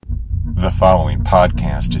The following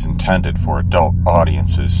podcast is intended for adult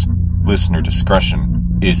audiences. Listener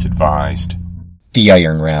discretion is advised. The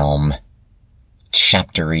Iron Realm,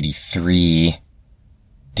 Chapter 83,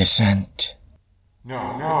 Descent.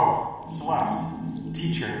 No, Celeste,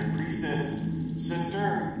 teacher, priestess,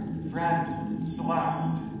 sister, friend,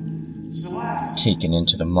 Celeste. Taken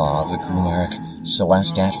into the maw of the Grumark,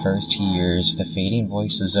 Celeste at first hears the fading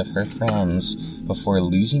voices of her friends before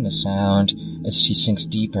losing the sound as she sinks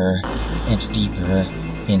deeper and deeper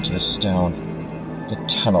into the stone. The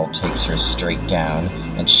tunnel takes her straight down,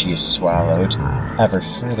 and she is swallowed ever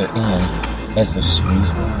further in as the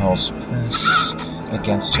smooth walls press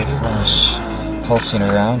against her flesh, pulsing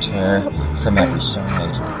around her from every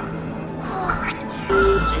side.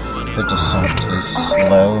 Her descent is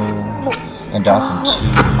slow, and often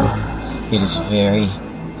too, it is very,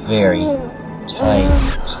 very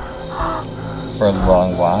tight. For a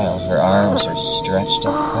long while, her arms are stretched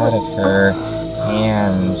ahead of her,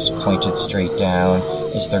 hands pointed straight down,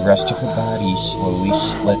 as the rest of her body slowly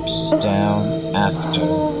slips down after.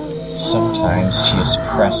 Sometimes she is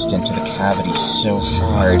pressed into the cavity so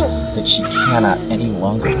hard that she cannot any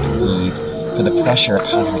longer breathe, for the pressure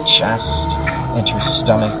upon her chest and her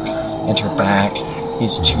stomach and her back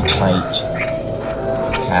is too tight.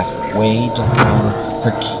 Halfway down,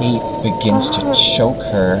 her cape begins to choke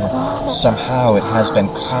her. Somehow it has been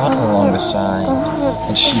caught along the side,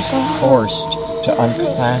 and she's forced to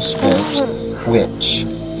unclasp it, which,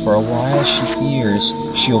 for a while she fears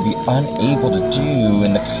she will be unable to do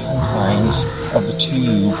in the confines of the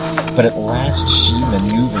tube, but at last she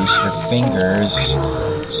maneuvers her fingers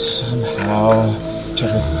somehow to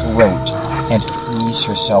her throat and frees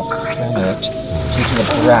herself from it, taking a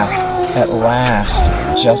breath at last,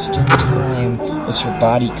 just in time, as her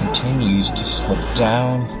body continues to slip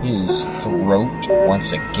down his throat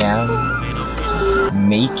once again,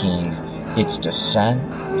 making its descent,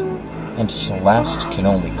 and Celeste can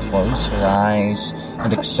only close her eyes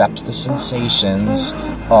and accept the sensations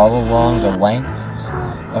all along the length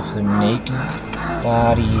of her naked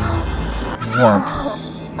body.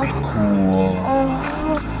 Warmth, cool,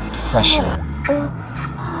 pressure,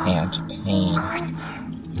 and pain.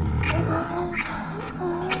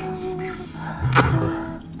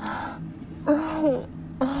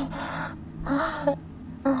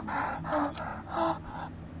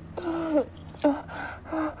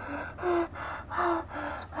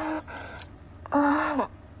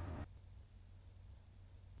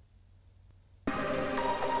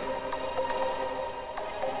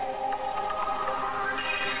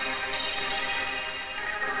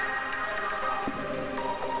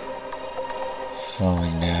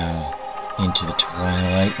 Falling now into the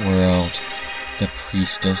twilight world, the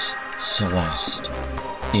priestess Celeste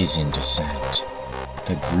is in descent.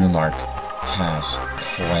 The Grumark has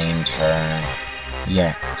claimed her,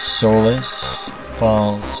 yet Solus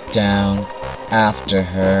falls down after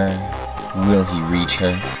her. Will he reach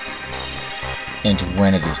her? And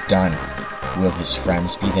when it is done, will his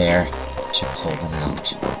friends be there to pull them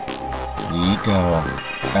out? We go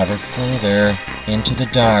ever further into the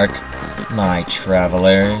dark, my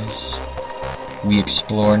travelers. We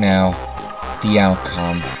explore now the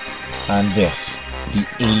outcome on this, the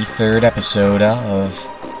 83rd episode of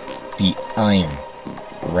The Iron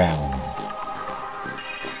Realm.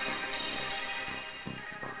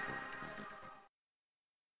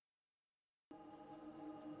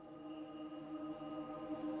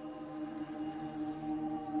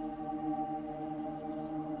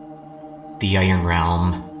 The Iron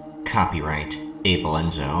Realm, copyright Abel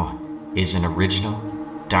Enzo, is an original,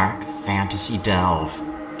 dark fantasy delve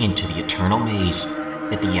into the eternal maze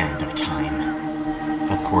at the end of time.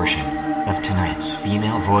 A portion of tonight's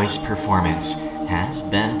female voice performance has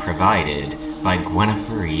been provided by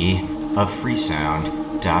Gwennefery of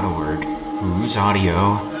freesound.org, whose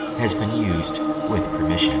audio has been used with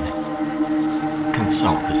permission.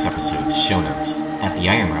 Consult this episode's show notes at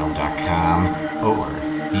theironrealm.com or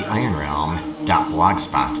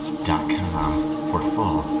theironrealm.blogspot.com for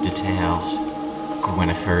full details.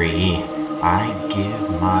 Gwennefery, I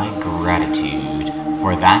give my gratitude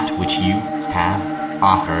for that which you have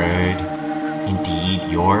offered. Indeed,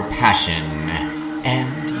 your passion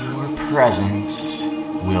and your presence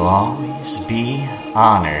will always be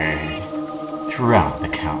honored throughout the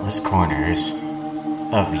countless corners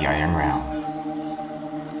of the Iron Realm.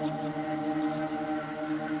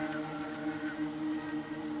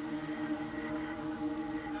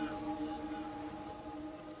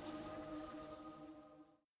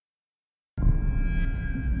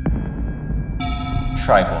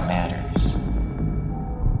 Tribal Matters.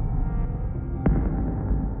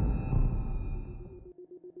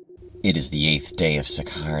 It is the 8th day of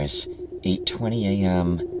Sakaris, 8:20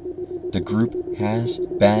 a.m. The group has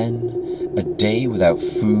been a day without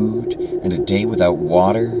food and a day without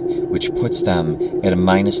water, which puts them at a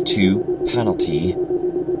 -2 penalty.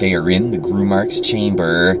 They are in the Grumark's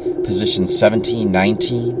chamber, position 17,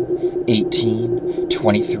 19, 18,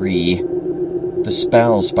 23. The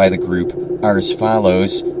spells by the group are as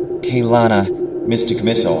follows: Kaylana, Mystic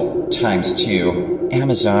Missile, ×2.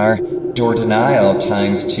 Amazar, Door Denial,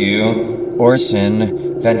 ×2.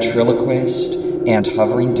 Orson, Ventriloquist, and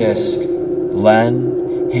Hovering Disc.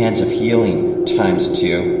 Len, Hands of Healing,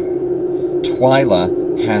 ×2. Twyla,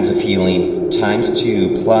 Hands of Healing,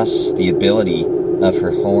 ×2, plus the ability of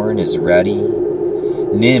her horn is ready.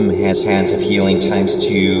 Nim has Hands of Healing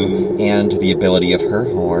 ×2 and the ability of her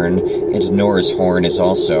horn, and Nora's horn is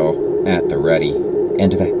also at the ready.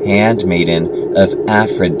 And the Handmaiden of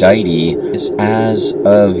Aphrodite is as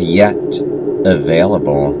of yet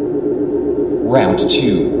available. Round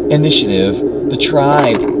 2. Initiative. The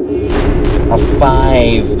tribe. A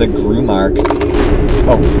 5. The Grumark.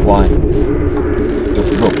 A 1. The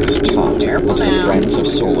rope is taut, but the friends of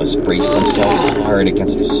Solus brace themselves hard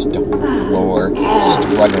against the stone floor,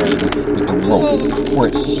 struggling with the rope, for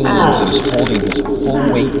it seems it is holding his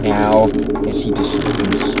full weight now as he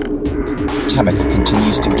descends. Temek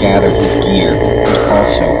continues to gather his gear, and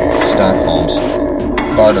also Stockholm's.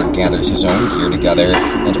 Barter gathers his own gear together,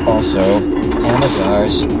 and also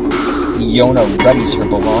Amazar's. Iona readies her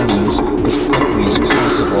belongings as quickly as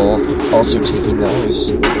possible, also taking those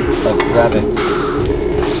of Brevik.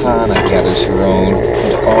 Hana gathers her own,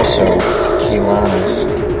 and also Kaylana's.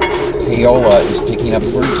 Paola is picking up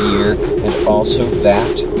her gear, and also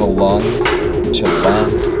that belonging to Len,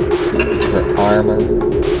 her armor,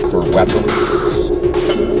 her weapons.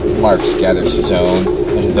 Marks gathers his own,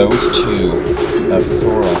 and those two of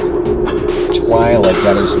Thora. Twyla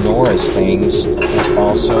gathers Nora's things, and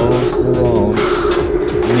also her own.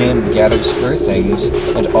 Nim gathers her things,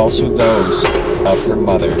 and also those of her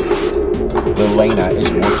mother. Lelena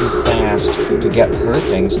is working fast to get her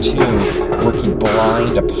things too, working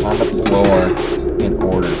blind upon the floor in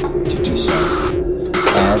order to do so.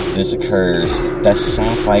 As this occurs, the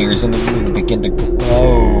sapphires in the room begin to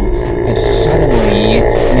glow, and suddenly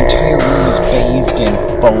the entire room is bathed in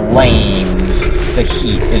flames. The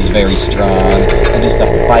heat is very strong, and as the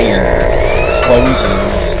fire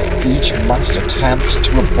closes, each must attempt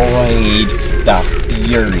to avoid the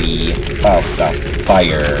fury of the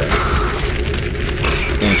fire.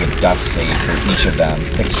 There is a death save for each of them,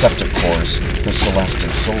 except, of course, for Celeste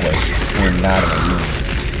and Solus, who are not in the room.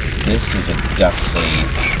 This is a death save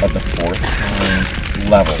of the 4th kind,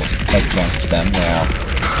 leveled against them now.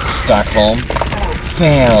 Stockholm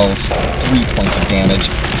fails 3 points of damage.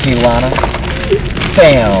 Kaylana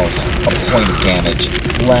fails a point of damage.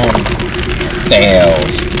 Len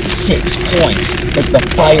fails 6 points as the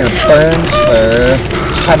fire burns her.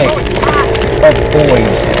 Temek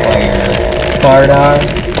avoids the fire. Bardar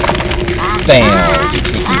fails,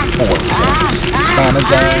 taking 4 points.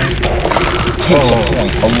 Amazon takes a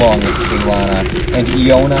point along with Kaylana, and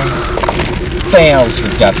Iona fails her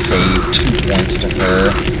death save, 2 points to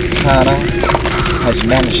her. Kana has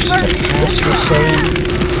managed to pass her save.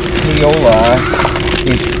 Paola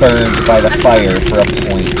is burned by the fire for a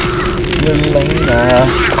point. Lelena,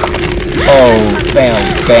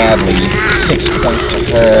 fails badly, 6 points to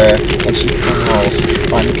her, and she falls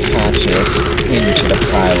unconscious into the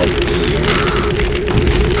pile of gear.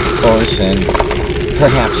 Orson,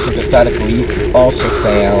 perhaps sympathetically, also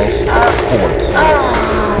fails 4 points.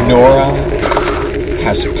 Nora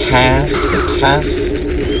has passed the test.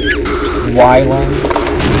 Twyla,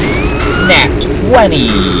 nat 20!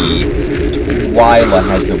 Twyla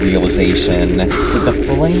has the realization that the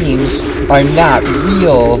flames are not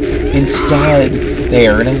real. Instead, they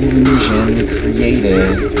are an illusion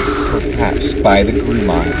created, perhaps by the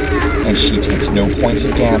Grumark, and she takes no points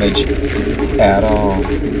of damage at all.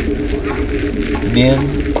 Nim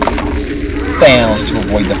fails to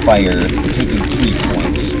avoid the fire, taking 3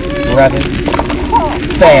 points. Brevik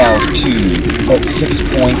fails too, at 6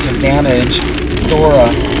 points of damage. Thora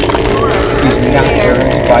is not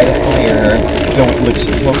burned by the fire, though it looks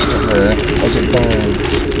close to her as it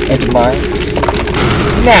burns. And Marks,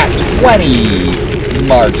 nat 20!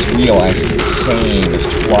 Marks realizes the same as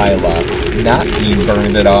Twyla, not being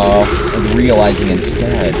burned at all, and realizing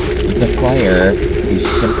instead that the fire is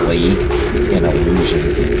simply an illusion.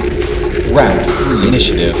 Round 3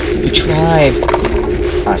 initiative. The tribe.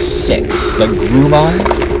 A 6. The Grumark.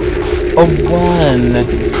 A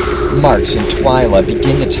 1. Marks and Twyla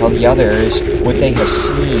begin to tell the others what they have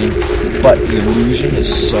seen, but the illusion is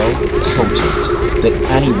so potent that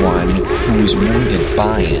anyone who is wounded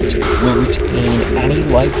by it will retain any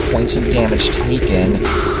life points of damage taken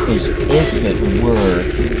as if it were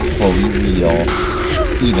fully real,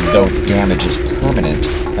 even though the damage is permanent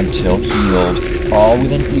until healed. All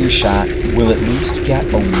within earshot will at least get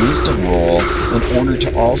a wisdom roll in order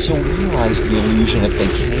to also realize the illusion if they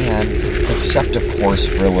can, except of course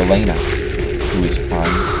for Lelena, who is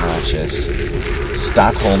unconscious.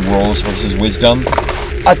 Stockholm rolls for his wisdom.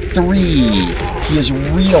 A 3! He has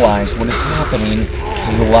realized what is happening.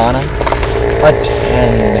 Kaylana, a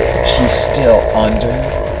 10. She's still under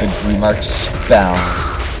the Grumark spell.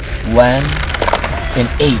 Len, an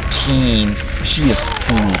 18. She is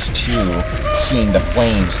fooled too, seeing the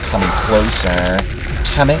flames coming closer.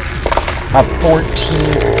 Temik, a 14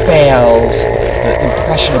 fails. The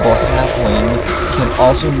impressionable halfling can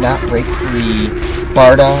also not break free.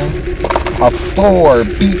 Barda, a 4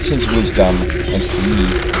 beats his wisdom, and he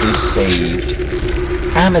is saved.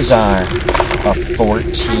 Amazar, a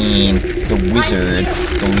 14. The wizard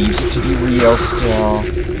believes it to be real still.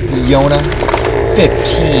 Yona,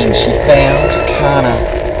 15. She fails. Kana,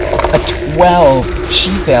 a 12.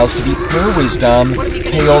 She fails to beat her wisdom.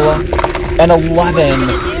 Paola, an 11.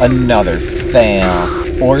 Another fail.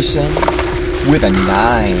 Orson, with a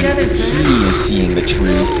 9. He is seeing the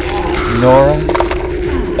truth. Nora,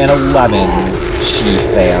 an 11. She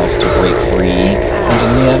fails to break free. And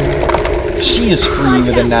Nim, she is free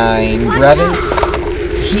with a 9. Brevin,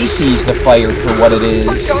 he sees the fire for what it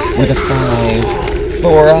is with a 5.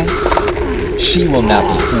 Thora, she will not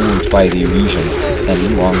be fooled by the illusion any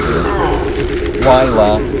longer.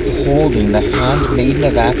 Wyla, holding the handmaiden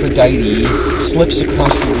of Aphrodite, slips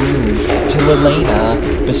across the room to Lelena,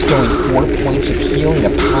 bestowing 4 points of healing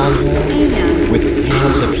upon her with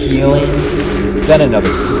hands of healing. Then another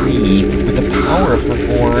 3 with the power of her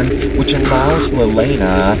horn, which allows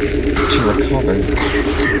Lelena to recover.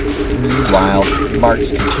 Meanwhile,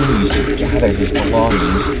 Marks continues to gather his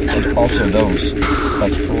belongings, and also those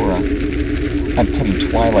of Thora. I'm putting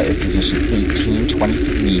Twyla at position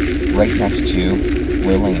 1823, right next to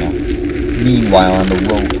Lelena. Meanwhile, on the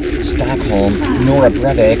rope, Stockholm, Nora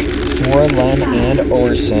Brevik, Thora, Len, and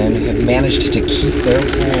Orson have managed to keep their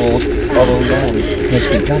hold, although Len has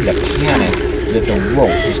begun to panic that the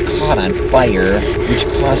rope is caught on fire, which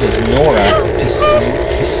causes Nora to see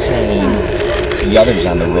the same. The others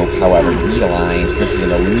on the rope, however, realize this is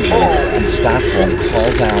an illusion, and Stockholm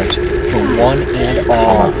calls out for one and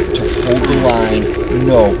all to hold the line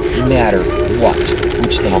no matter what,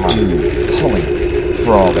 which they do, pulling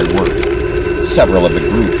for all their worth. Several of the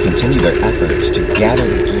group continue their efforts to gather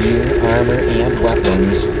the gear, armor, and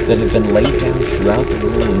weapons that have been laid down throughout the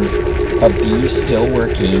room. Of these still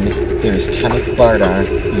working, there is Temik, Barda,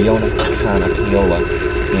 Yona, Kana, Paola,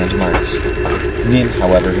 and Marks. Nim,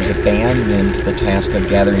 however, has abandoned the task of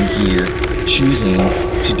gathering gear, choosing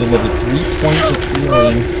to deliver 3 points of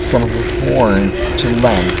healing from her horn to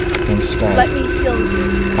Len instead. Let me heal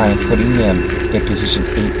you. I am putting Nim in position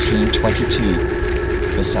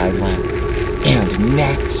 1822 beside Len. And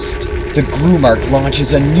next, the Grumark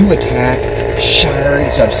launches a new attack.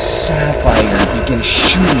 Shards of sapphire begin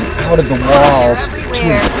shooting out of the walls to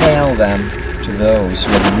impale them. To those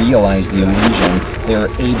who have realized the illusion, they are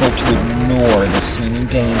able to ignore the seeming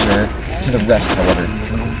danger. To the rest, however,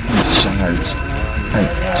 these shards are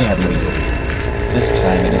deadly. This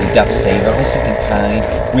time it is a death save of the second kind,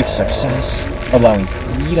 with success, allowing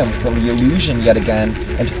freedom from the illusion yet again,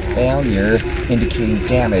 and failure indicating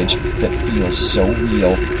damage that feels so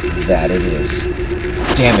real that it is.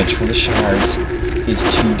 Damage from the shards is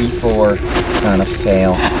 2d4 on a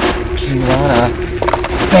fail. Kaylana,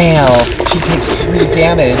 fail! She takes 3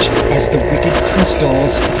 damage as the wicked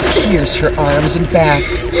crystals pierce her arms and back.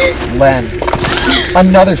 Len,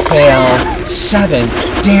 another fail. 7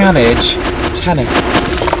 damage. Temik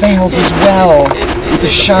fails as well, with the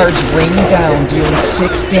shards raining down, dealing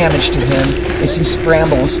 6 damage to him as he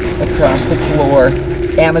scrambles across the floor.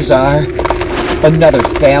 Amazar, another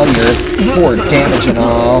failure, 4 damage in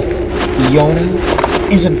all. Yona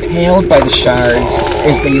is impaled by the shards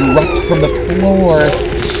as they erupt from the floor.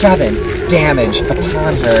 7 damage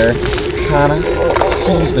upon her. Kana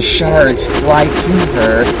sees the shards fly through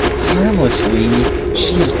her. Harmlessly,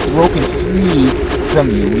 she is broken free from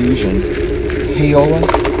the illusion. Paola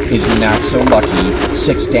is not so lucky.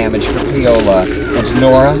 6 damage for Paola. And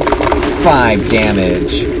Nora, 5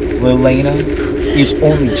 damage. Lelena is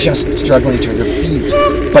only just struggling to her feet,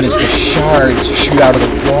 but as the shards shoot out of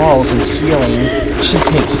the walls and ceiling, she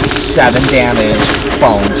takes 7 damage,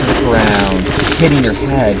 falling to the ground, hitting her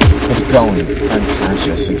head, and going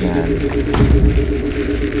unconscious again.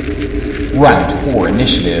 Round 4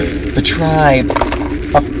 initiative. The tribe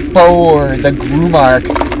 4, the Grumark.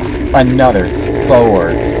 Another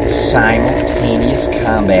 4. Simultaneous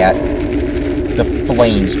combat. The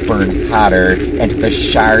flames burn hotter, and the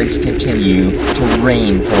shards continue to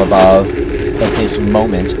rain from above. At this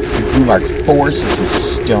moment, the Grumark forces his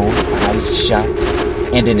stone eyes shut,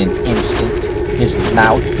 and in an instant, his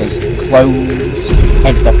mouth is closed,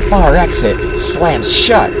 and the far exit slams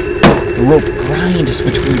shut. The rope grinds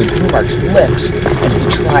between the Grumark's lips, and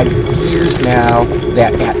the tribe fears now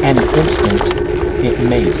that at any instant, it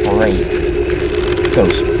may break.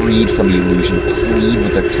 Those freed from the illusion plead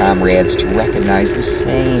with their comrades to recognize the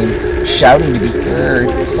same, shouting to be heard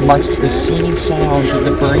amongst the seeming sounds of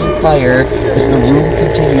the burning fire as the room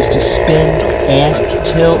continues to spin and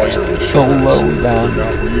tilt below them.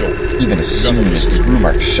 Even as soon as the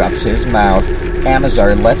Grumark shuts his mouth,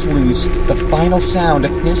 Amazar lets loose the final sound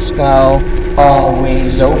of his spell,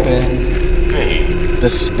 Always Open. The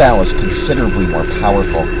spell is considerably more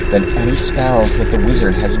powerful than any spells that the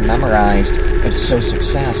wizard has memorized, and so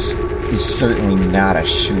success is certainly not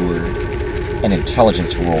assured. An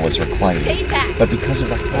intelligence roll is required, but because of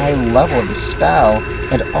the high level of the spell,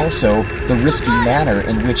 and also the risky manner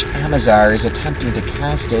in which Amazar is attempting to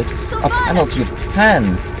cast it, a penalty of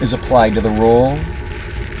 10 is applied to the roll.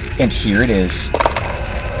 And here it is.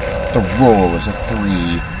 The roll is a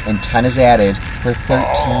 3, and 10 is added for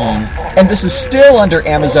 13. And this is still under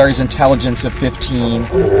Amazar's intelligence of 15.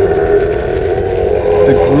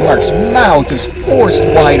 The Grumark's mouth is forced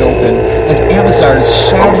wide open, and Amazar is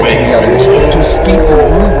shouting to the others to escape the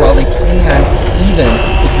room while they can, even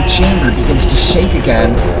as the chamber begins to shake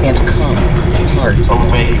again and come apart.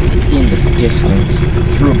 In the distance,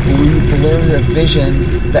 through a blue blur of vision,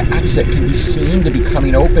 the exit can be seen to be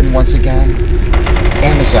coming open once again.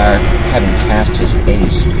 Amazar, having cast his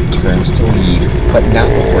ace, turns to leave, but not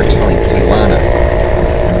before telling Kaylana.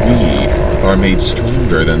 We are made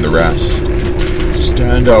stronger than the rest.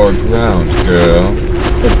 Stand our ground, girl,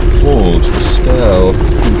 and hold the spell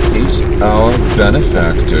in case our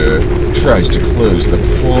benefactor tries to close the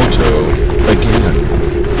portal again.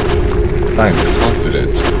 I am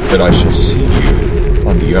confident that I shall see you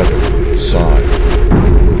on the other side.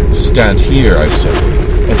 Stand here, I say,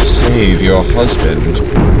 and save your husband.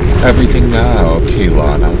 Everything now,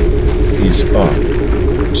 Kaylana, is up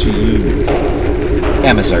to you.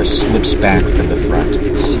 Amazar slips back from the front,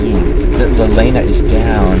 seeing that Lelena is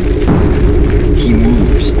down. He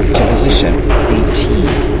moves to position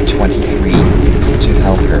 1823 to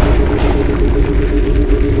help her.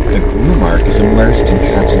 The Grumark is immersed in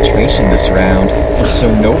concentration this round, and so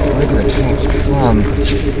no further attacks come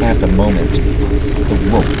at the moment. The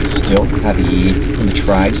rope is still heavy in the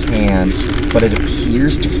tribe's hands, but it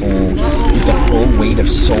appears to hold, with the full weight of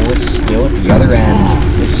Solus still at the other end,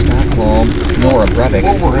 with Stockholm, Nora Brevik,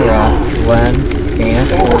 Flora, Glenn,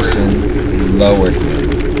 and Orson lowered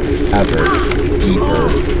ever deeper.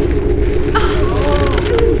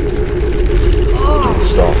 Don't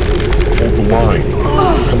stop. Hold the line.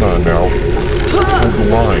 Come on now. Hold the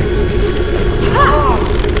line.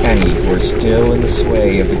 Any who are still in the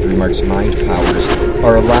sway of the Grumark's mind powers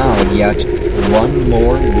are allowed yet one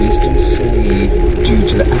more wisdom save due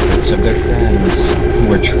to the efforts of their friends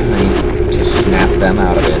who are trying to snap them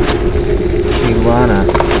out of it. Kaylana,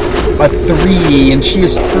 a 3, and she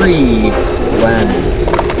is free. Glenn,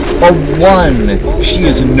 a 1, she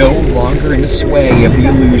is no longer in the sway of the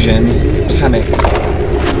illusion. Temek,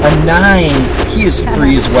 a 9, he is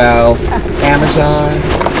free as well. Amazar,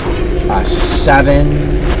 a 7,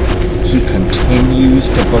 he continues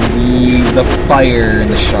to believe the fire in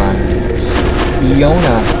the shards.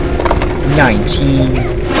 Iona, 19,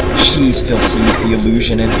 she still sees the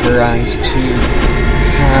illusion in her eyes too.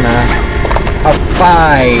 Kana, a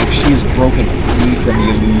 5, she is broken free from the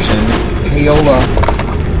illusion. Paola,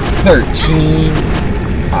 13,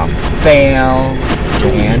 a fail.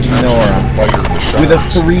 And Nora, with a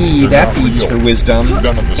 3, that beats her wisdom,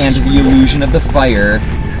 and the illusion of the fire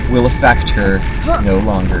will affect her no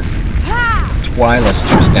longer. Twyla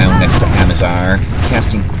steps down next to Amazar,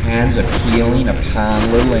 casting hands of healing upon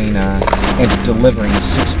Lelena, and delivering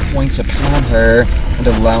 6 points upon her, and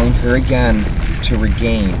allowing her again to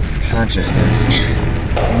regain consciousness.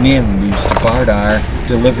 Nim moves to Bardar,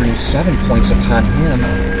 delivering 7 points upon him,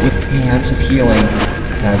 with hands of healing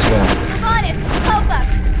as well.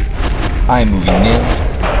 I'm moving Nim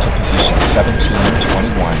to position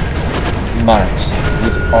 1721. Marks,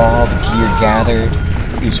 with all the gear gathered,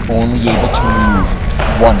 is only able to move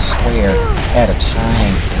 1 square at a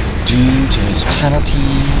time due to his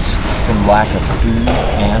penalties from lack of food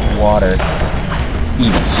and water.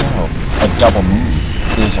 Even so, a double move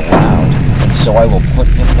is allowed, and so I will put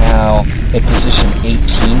him now at position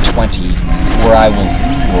 1820 20, where I will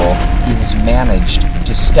rule, he has managed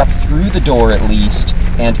to step through the door at least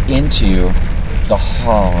and into the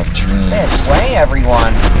Hall of Dreams. This way,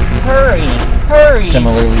 everyone! Hurry! Hurry!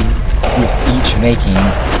 Similarly, with each making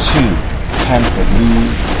 2 10-foot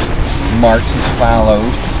moves, Marx is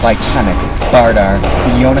followed by Temek, Bardar,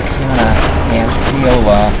 Ionakana, and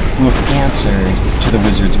Paola, who have answered to the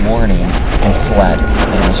wizard's warning and fled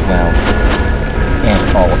as well. And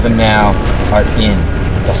all of them now are in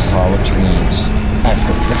the Hall of Dreams as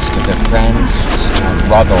the rest of their friends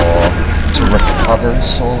struggle to recover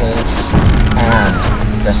Solus and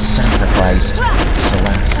the sacrificed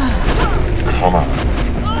Celeste. Come on.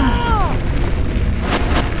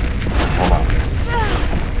 Come on.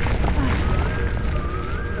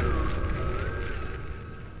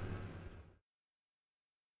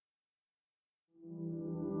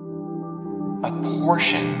 A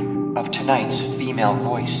portion of tonight's female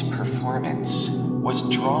voice performance was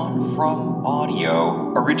drawn from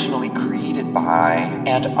audio originally created by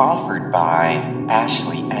and offered by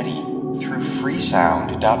Ashley Eddy through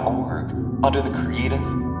freesound.org under the Creative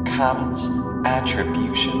Commons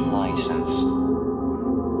Attribution License.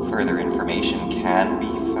 Further information can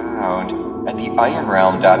be found at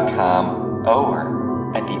theironrealm.com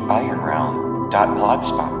or at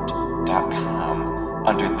theironrealm.blogspot.com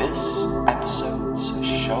under this episode's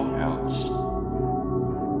show notes.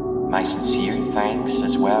 My sincere thanks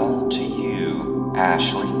as well to you,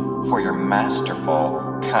 Ashley, for your masterful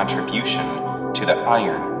contribution to the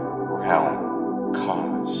Iron Realm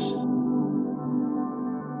cause.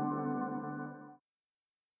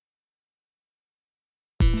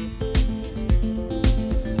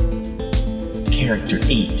 Character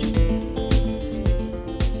 8.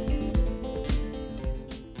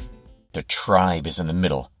 The tribe is in the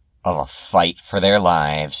middle of a fight for their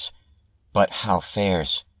lives. But how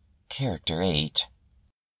fares Character 8?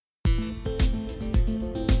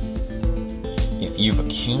 If you've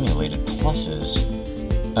accumulated pluses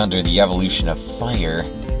under the evolution of fire,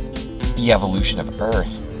 the evolution of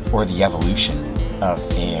earth, or the evolution of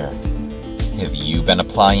air, have you been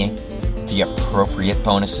applying the appropriate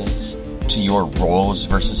bonuses to your rolls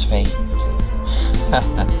versus fate?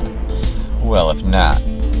 Well, if not,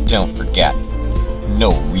 don't forget,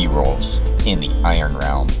 no rerolls in the Iron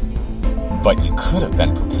Realm. But you could have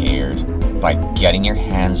been prepared by getting your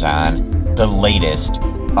hands on the latest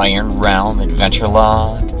Iron Realm Adventure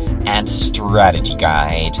Log and Strategy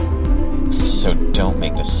Guide. So don't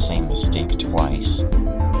make the same mistake twice.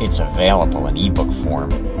 It's available in ebook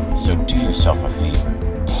form, so do yourself a favor.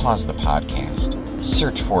 Pause the podcast,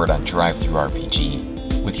 search for it on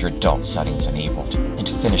DriveThruRPG with your adult settings enabled, and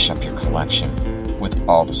finish up your collection with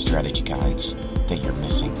all the strategy guides that you're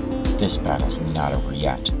missing. This battle's not over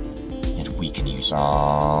yet, and we can use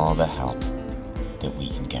all the help that we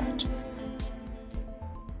can get.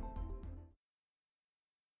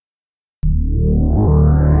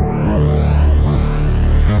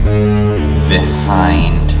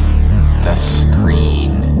 Behind the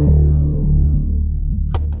screen.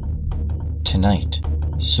 Tonight,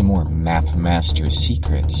 some more Map Master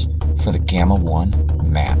secrets for the Gamma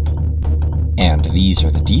 1 map. And these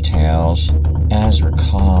are the details, as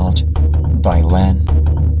recalled by Len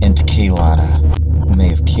and Kaylana, who may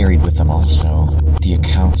have carried with them also the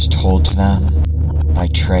accounts told to them by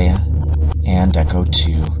Treya and Echo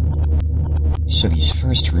 2. So these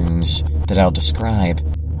first rooms that I'll describe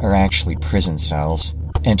are actually prison cells,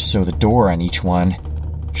 and so the door on each one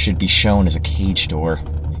should be shown as a cage door.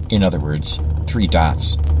 In other words, 3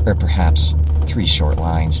 dots, or perhaps 3 short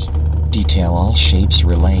lines. Detail all shapes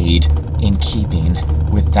relayed in keeping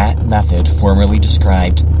with that method formerly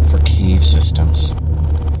described for cave systems.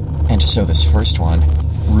 And so this first one,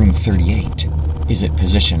 room 38, is at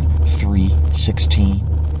position 316,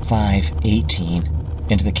 518,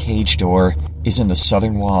 and the cage door is in the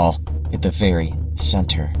southern wall at the very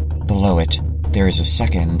center. Below it, there is a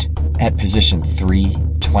second at position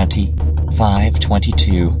 320,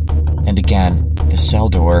 522, and again, the cell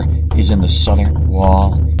door is in the southern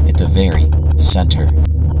wall at the very center.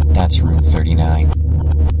 That's room 39.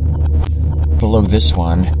 Below this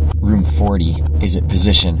one, room 40 is at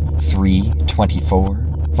position 324,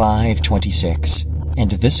 526,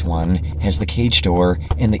 and this one has the cage door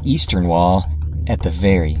in the eastern wall at the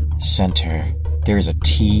very center. There is a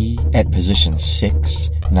T at position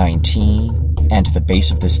 619, and the base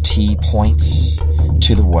of this T points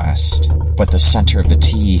to the west, but the center of the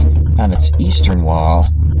T on its eastern wall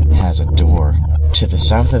has a door. To the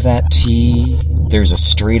south of that T, there's a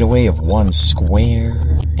straightaway of 1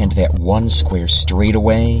 square, and that 1 square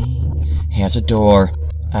straightaway has a door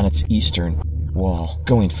on its eastern wall.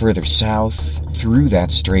 Going further south, through that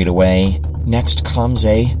straightaway, next comes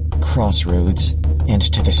a crossroads. And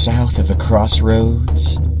to the south of the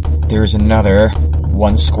crossroads, there is another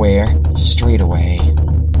 1 square straightaway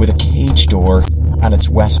with a cage door on its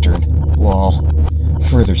western wall.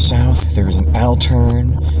 Further south, there is an L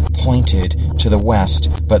turn pointed to the west,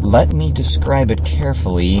 but let me describe it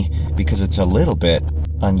carefully because it's a little bit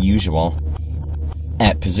unusual.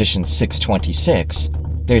 At position 626,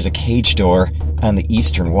 there's a cage door on the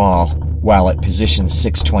eastern wall, while at position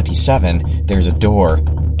 627, there's a door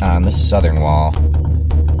on the southern wall.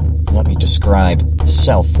 Let me describe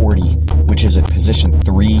cell 40, which is at position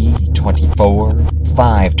 324,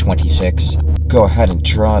 526. Go ahead and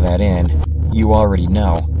draw that in. You already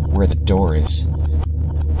know where the door is.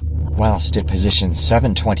 Whilst at position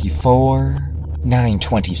 724,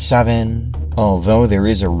 927, although there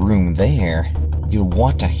is a room there, you'll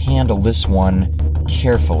want to handle this one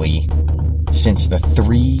carefully, since the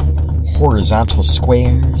 3 horizontal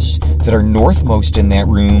squares that are northmost in that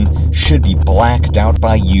room should be blacked out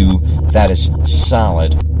by you. That is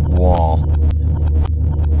solid wall.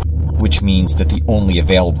 Which means that the only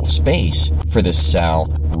available space for this cell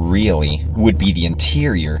really would be the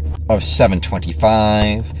interior of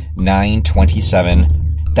 725,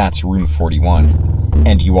 927. That's room 41.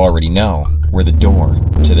 And you already know where the door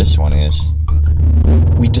to this one is.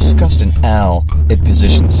 We discussed an L at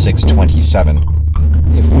position 627.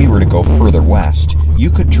 If we were to go further west,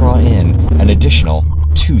 you could draw in an additional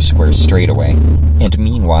 2 squares straightaway. And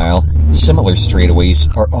meanwhile, similar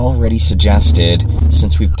straightaways are already suggested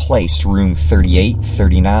since we've placed room 38,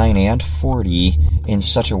 39, and 40 in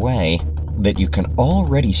such a way that you can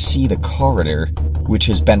already see the corridor which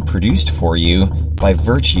has been produced for you by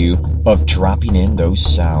virtue of dropping in those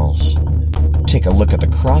cells. Take a look at the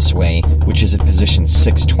crossway, which is at position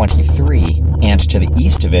 623, and to the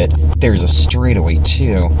east of it, there's a straightaway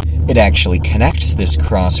too. It actually connects this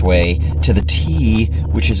crossway to the T,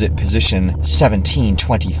 which is at position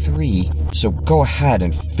 1723. So go ahead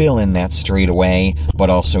and fill in that straightaway,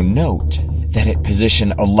 but also note that at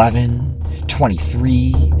position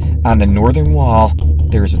 1123, on the northern wall,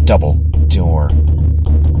 there is a double door.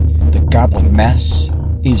 The Goblin Mess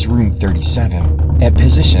is room 37, at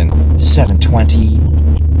position 720,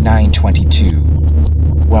 922,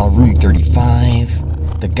 while room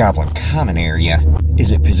 35, the Goblin Common Area,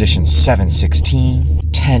 is at position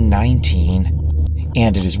 716, 1019,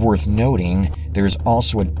 and it is worth noting there is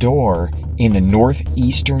also a door in the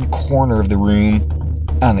northeastern corner of the room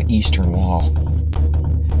on the eastern wall.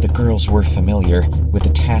 The girls were familiar with the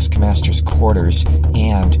Taskmaster's quarters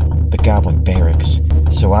and the Goblin Barracks,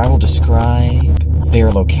 so I will describe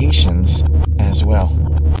their locations as well.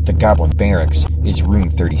 The Goblin Barracks is room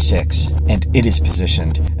 36, and it is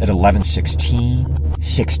positioned at 1116,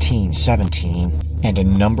 1617, and a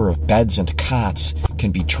number of beds and cots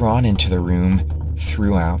can be drawn into the room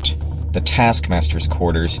throughout. The Taskmaster's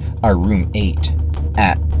quarters are room 8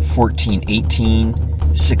 at 1418,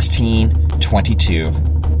 1622,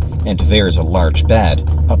 and there is a large bed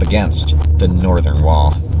up against the northern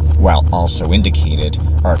wall, while also indicated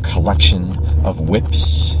are a collection of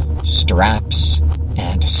whips, straps,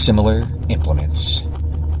 and similar implements.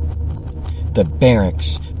 The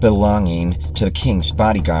barracks belonging to the King's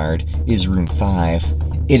Bodyguard is room 5.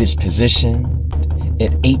 It is positioned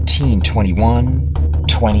at 1821,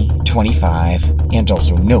 2025, and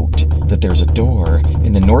also note that there's a door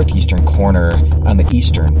in the northeastern corner on the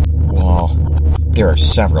eastern wall. There are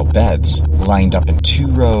several beds lined up in 2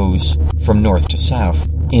 rows from north to south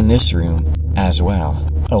in this room as well,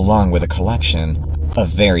 along with a collection of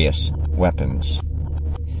various weapons.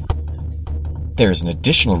 There's an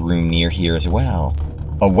additional room near here as well,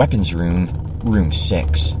 a weapons room, room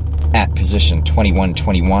 6, at position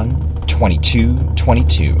 2121,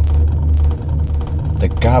 2222. The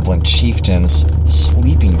Goblin Chieftain's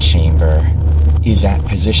sleeping chamber is at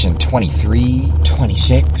position 23,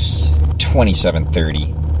 26,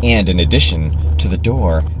 2730, and in addition to the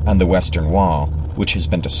door on the western wall, which has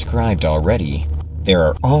been described already, there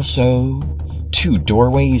are also 2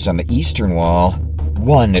 doorways on the eastern wall,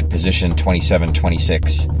 one at position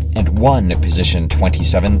 2726 and one at position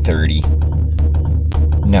 2730.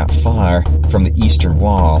 Not far from the eastern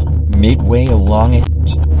wall, midway along it,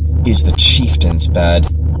 is the Chieftain's bed,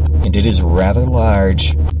 and it is rather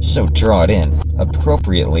large, so draw it in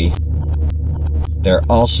appropriately. There are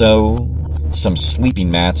also some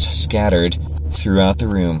sleeping mats scattered throughout the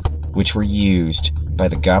room, which were used by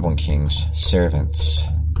the Goblin King's servants.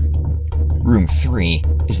 Room 3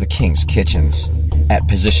 is the King's Kitchens, at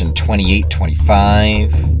position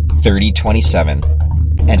 2825, 3027,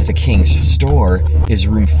 and the King's Store is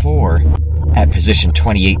room 4, at position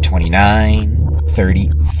 2829,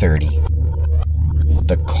 3030.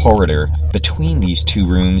 The corridor between these two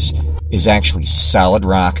rooms is actually solid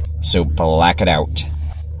rock, so black it out.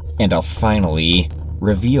 And I'll finally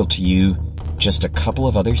reveal to you just a couple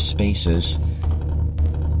of other spaces.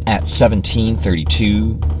 At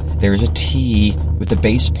 1732, there is a T with the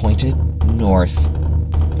base pointed north.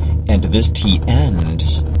 And this T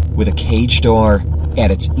ends with a cage door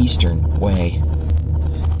at its eastern way.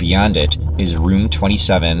 Beyond it is room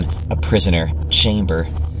 27, a prisoner chamber.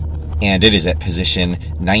 And it is at position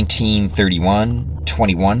 1931,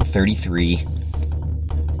 2133.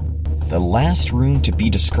 The last room to be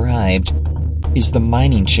described is the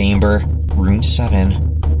mining chamber, room 7,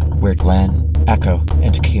 where Glenn, Echo,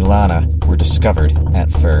 and Kaylana were discovered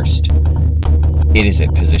at first. It is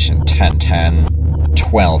at position 1010,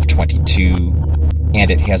 1222, and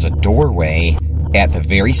it has a doorway at the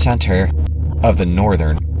very center of the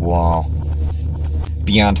northern wall.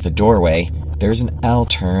 Beyond the doorway, there's an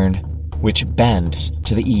L-turn, which bends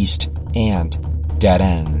to the east and dead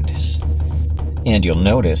ends. And you'll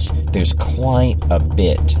notice there's quite a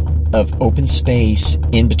bit of open space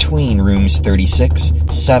in between rooms 36,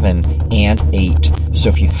 7, and 8. So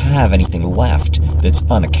if you have anything left that's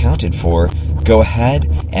unaccounted for, go ahead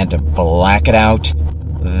and black it out.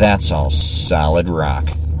 That's all solid rock.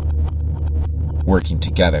 Working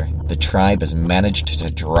together, the tribe has managed to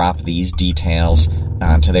drop these details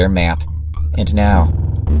onto their map, and now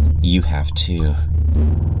you have too.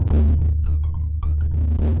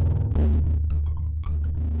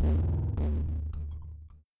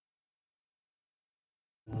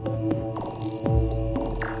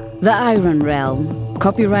 The Iron Realm,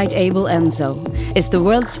 copyright Abel Enzo, is the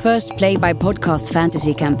world's first play-by-podcast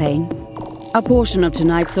fantasy campaign. A portion of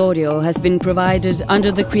tonight's audio has been provided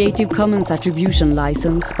under the Creative Commons Attribution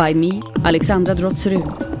License by me, Alexandra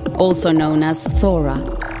Drotsrud, also known as Thora,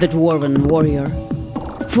 the Dwarven Warrior.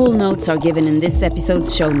 Full notes are given in this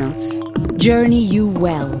episode's show notes. Journey you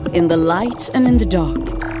well in the light and in the dark.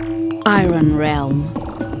 Iron Realm.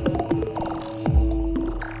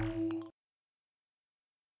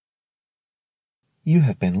 You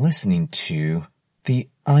have been listening to The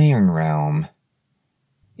Iron Realm.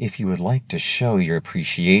 If you would like to show your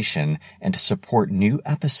appreciation and to support new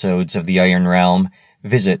episodes of The Iron Realm,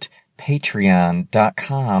 visit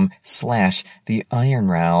patreon.com/The Iron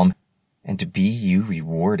Realm and be you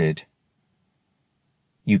rewarded.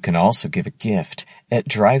 You can also give a gift at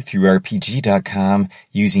drivethrurpg.com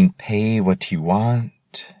using Pay What You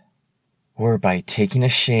Want, or by taking a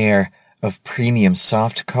share of premium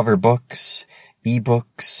softcover books,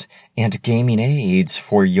 ebooks, and gaming aids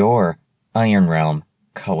for your Iron Realm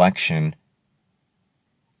collection.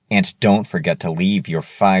 And don't forget to leave your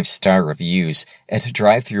 5-star reviews at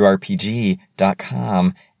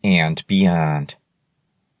drivethrurpg.com and beyond.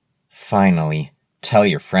 Finally, tell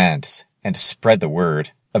your friends and spread the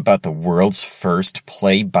word about the world's first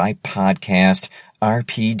play-by-podcast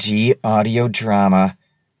RPG audio drama.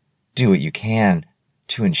 Do what you can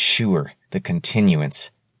to ensure the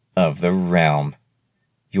continuance of the realm.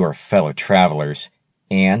 Your fellow travelers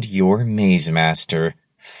and your maze master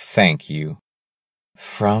thank you.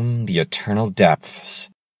 From the eternal depths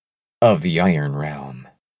of the Iron Realm.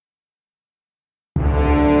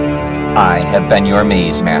 I have been your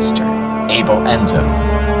maze master, Abel Enzo.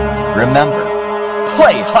 Remember,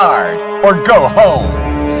 play hard or go home.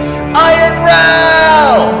 Iron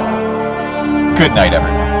Realm! Good night,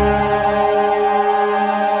 everyone.